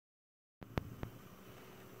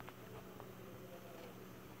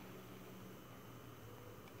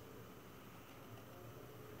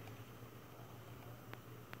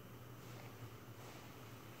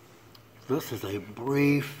This is a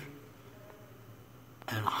brief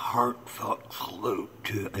and heartfelt salute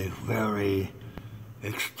to a very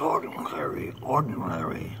extraordinary,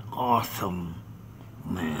 ordinary, awesome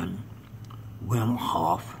man, Wim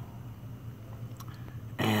Hof,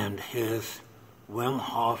 and his Wim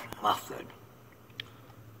Hof method.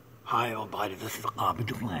 Hi everybody, this is Abby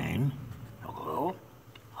Dwayne. Hello.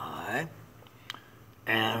 Hi.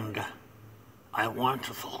 And I want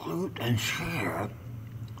to salute and share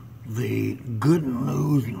the good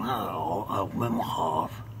news now of Wim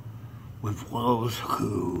Hof with those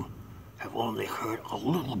who have only heard a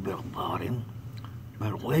little bit about him.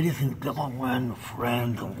 But ladies and gentlemen,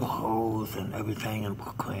 friends and foes and everything in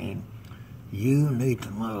between, you need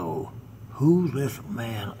to know who this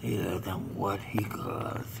man is and what he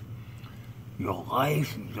does. Your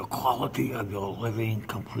life, the quality of your living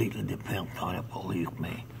completely depends on it, believe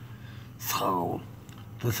me. So,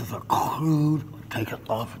 this is a crude, take it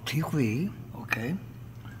off of TV, okay?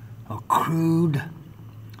 A crude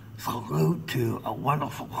salute to a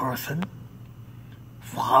wonderful person,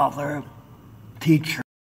 father, teacher,